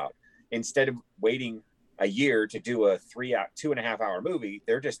talked about. Instead of waiting a year to do a 2.5 hour movie,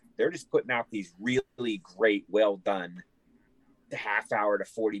 they're just putting out these really great, well done half-hour to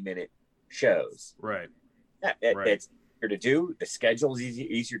 40-minute shows. Right. Right. It's easier to do. The schedule is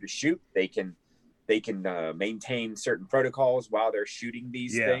easier to shoot. They can maintain certain protocols while they're shooting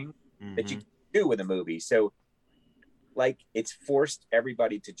these things that you do with a movie. So, like, it's forced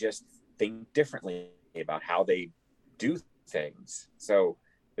everybody to just think differently about how they do things. So,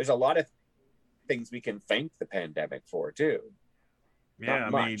 there's a lot of things we can thank the pandemic for too. Yeah,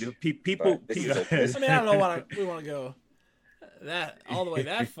 Not I mean, much, people. I mean, I don't know why we want to go that all the way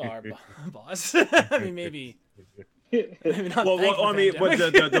that far, boss. I mean, maybe not. Well, I mean, but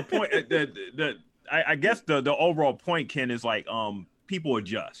the point, I guess the overall point, Ken, is like people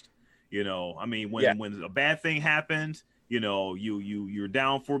adjust. You know, I mean, when a bad thing happens, you know, you're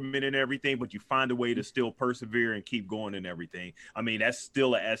down for a minute and everything, but you find a way to still persevere and keep going and everything. I mean, that's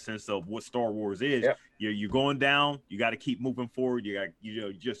still the essence of what Star Wars is. Yep. You're going down, you got to keep moving forward.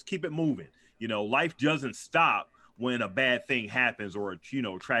 Just keep it moving. You know, life doesn't stop when a bad thing happens or, you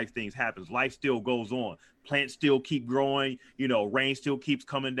know, tragic things happens. Life still goes on. Plants still keep growing, you know, rain still keeps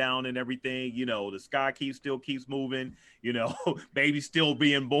coming down and everything, you know, the sky still keeps moving, you know, babies still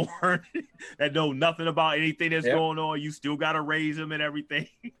being born that know nothing about anything that's going on. You still got to raise them and everything.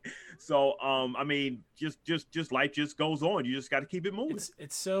 So, I mean, just life just goes on. You just got to keep it moving.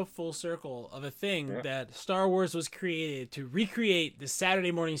 It's so full circle of a thing that Star Wars was created to recreate the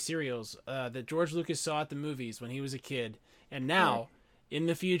Saturday morning serials that George Lucas saw at the movies when he was a kid. And now, in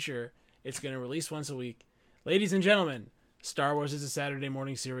the future, it's going to release once a week. Ladies and gentlemen, Star Wars is a Saturday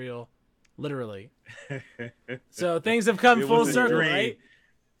morning serial, literally. So things have come full circle, right?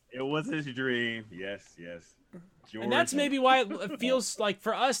 It was his dream. Yes. George. And that's maybe why it feels like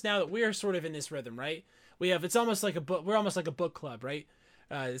for us now that we're sort of in this rhythm, right? It's almost like a book. We're almost like a book club, right?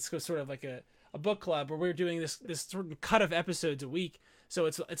 It's sort of like a book club where we're doing this sort of cut of episodes a week. So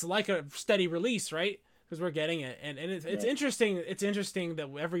it's like a steady release, right? Because we're getting it, and it's interesting. It's interesting that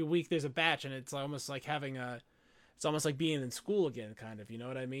every week there's a batch, and it's almost like it's almost like being in school again, kind of. You know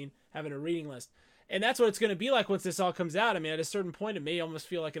what I mean? Having a reading list, and that's what it's going to be like once this all comes out. I mean, at a certain point, it may almost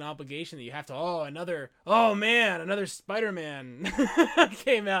feel like an obligation that you have to. Another Spider-Man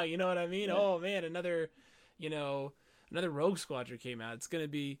came out. You know what I mean? Yeah. Oh man, another Rogue Squadron came out. It's going to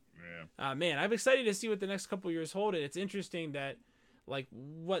be, man, I'm excited to see what the next couple of years hold. It's interesting that, like,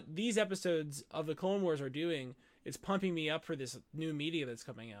 what these episodes of the Clone Wars are doing, it's pumping me up for this new media that's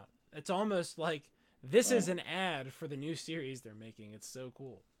coming out. It's almost like this is an ad for the new series they're making. It's so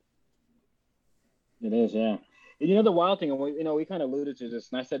cool. It is, yeah. And you know, the wild thing, and we kind of alluded to this,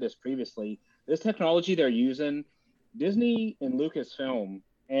 and I said this previously, this technology they're using, Disney and Lucasfilm,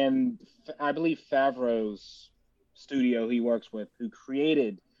 and I believe Favreau's studio he works with, who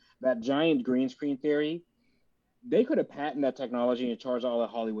created that giant green screen theory, they could have patented that technology and charged all of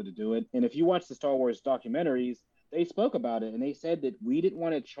Hollywood to do it. And if you watch the Star Wars documentaries, they spoke about it, and they said that we didn't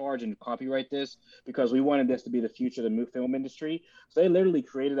want to charge and copyright this because we wanted this to be the future of the film industry. So they literally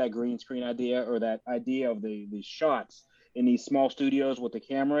created that green screen idea, or that idea of the shots in these small studios with the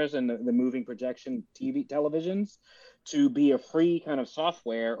cameras and the moving projection televisions to be a free kind of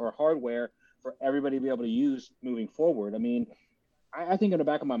software or hardware for everybody to be able to use moving forward. I mean, I think in the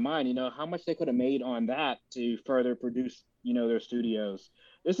back of my mind, you know, how much they could have made on that to further produce, you know, their studios.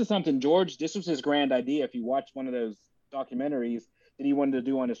 This is something this was his grand idea. If you watch one of those documentaries that he wanted to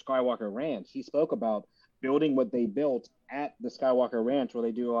do on the Skywalker Ranch, he spoke about building what they built at the Skywalker Ranch, where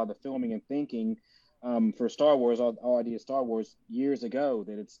they do all the filming and thinking for Star Wars, all idea Star Wars years ago,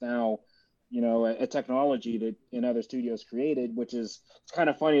 that it's now, you know, a technology that in other studios created, which is, it's kind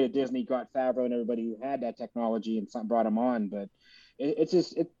of funny that Disney got Favreau and everybody who had that technology and brought him on, but it's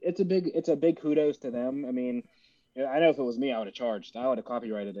a big kudos to them. I mean, I know if it was me, I would have charged. I would have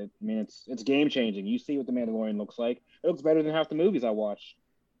copyrighted it. I mean, it's game changing. You see what the Mandalorian looks like. It looks better than half the movies I watch.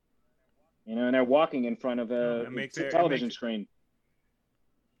 You know, and they're walking in front of a television screen.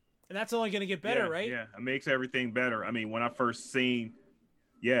 And that's only going to get better, right? Yeah, it makes everything better. I mean, when I first seen,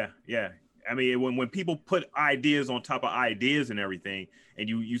 I mean, when people put ideas on top of ideas and everything, and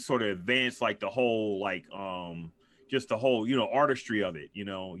you sort of advance like the whole just the whole, you know, artistry of it, you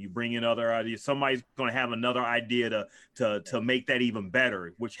know, you bring in other ideas. Somebody's going to have another idea to make that even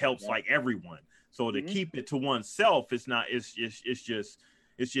better, which helps like everyone. So to keep it to oneself, it's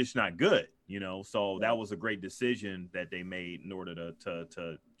it's just not good, you know. So that was a great decision that they made in order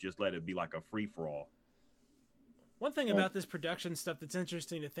to just let it be like a free for all. One thing about this production stuff that's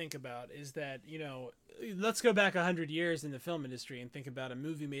interesting to think about is that, you know, let's go back 100 years in the film industry and think about a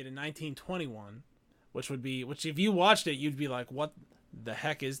movie made in 1921, which if you watched it, you'd be like, what the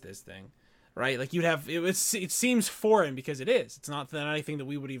heck is this thing? Right? Like it seems foreign because it is. It's not anything that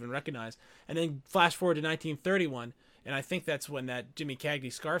we would even recognize. And then flash forward to 1931, and I think that's when that Jimmy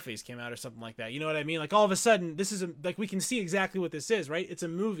Cagney Scarface came out or something like that. You know what I mean? Like all of a sudden, this is like we can see exactly what this is, right? It's a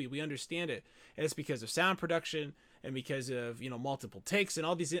movie. We understand it. And it's because of sound production and because of, you know, multiple takes and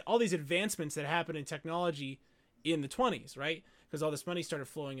all these advancements that happened in technology in the 20s, right? Because all this money started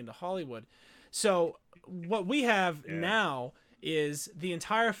flowing into Hollywood. So what we have now is the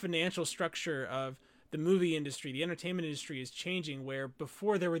entire financial structure of the movie industry, the entertainment industry is changing, where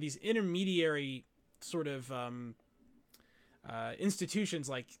before there were these intermediary sort of institutions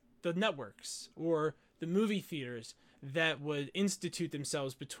like the networks or the movie theaters that would institute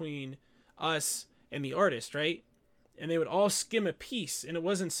themselves between us and the artist, right? And they would all skim a piece, and it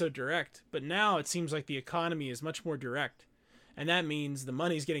wasn't so direct. But now it seems like the economy is much more direct. And that means the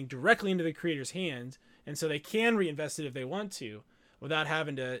money's getting directly into the creator's hands, and so they can reinvest it if they want to, without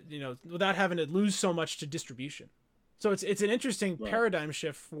having to lose so much to distribution. So it's an interesting paradigm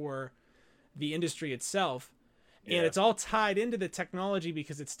shift for the industry itself. And it's all tied into the technology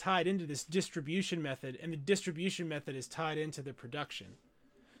because it's tied into this distribution method, and the distribution method is tied into the production.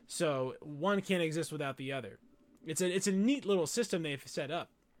 So one can't exist without the other. It's a neat little system they've set up,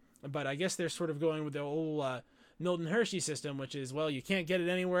 but I guess they're sort of going with the old Milton Hershey system, which is, well, you can't get it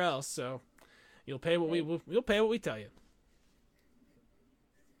anywhere else, so you'll pay what we'll pay what we tell you.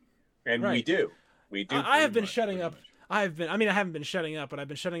 And we do. I have been shutting up. I haven't been shutting up, but I've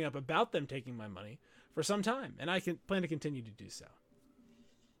been shutting up about them taking my money for some time, and I can plan to continue to do so.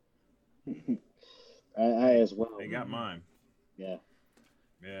 I as well. They got mine. Yeah.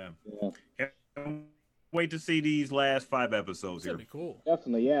 Can't wait to see these last 5 episodes here. That'd be cool.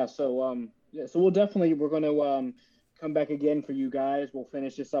 Definitely, yeah. So we're gonna come back again for you guys. We'll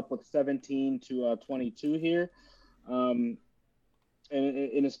finish this up with 17 to 22 here. And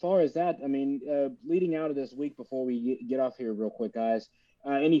as far as that, I mean, leading out of this week, before we get off here real quick, guys,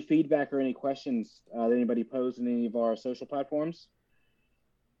 any feedback or any questions that anybody posed in any of our social platforms?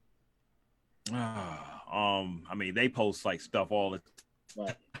 I mean, they post like stuff all the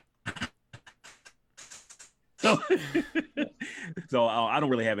Right. So I don't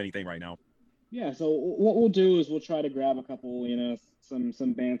really have anything right now. Yeah, so what we'll do is we'll try to grab a couple, you know,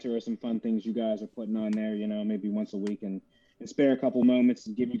 some banter or some fun things you guys are putting on there, you know, maybe once a week, and spare a couple moments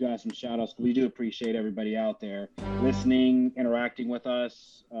and give you guys some shout outs. We do appreciate everybody out there listening, interacting with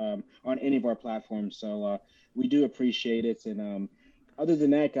us on any of our platforms. So we do appreciate it. And other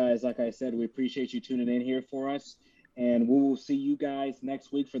than that, guys, like I said, we appreciate you tuning in here for us. And we will see you guys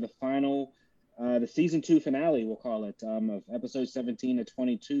next week for the final, the season 2 finale, we'll call it, of episode 17 to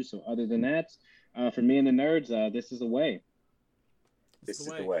 22. So other than that, for me and the nerds, this is the way. This is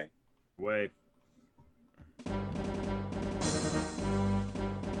the way.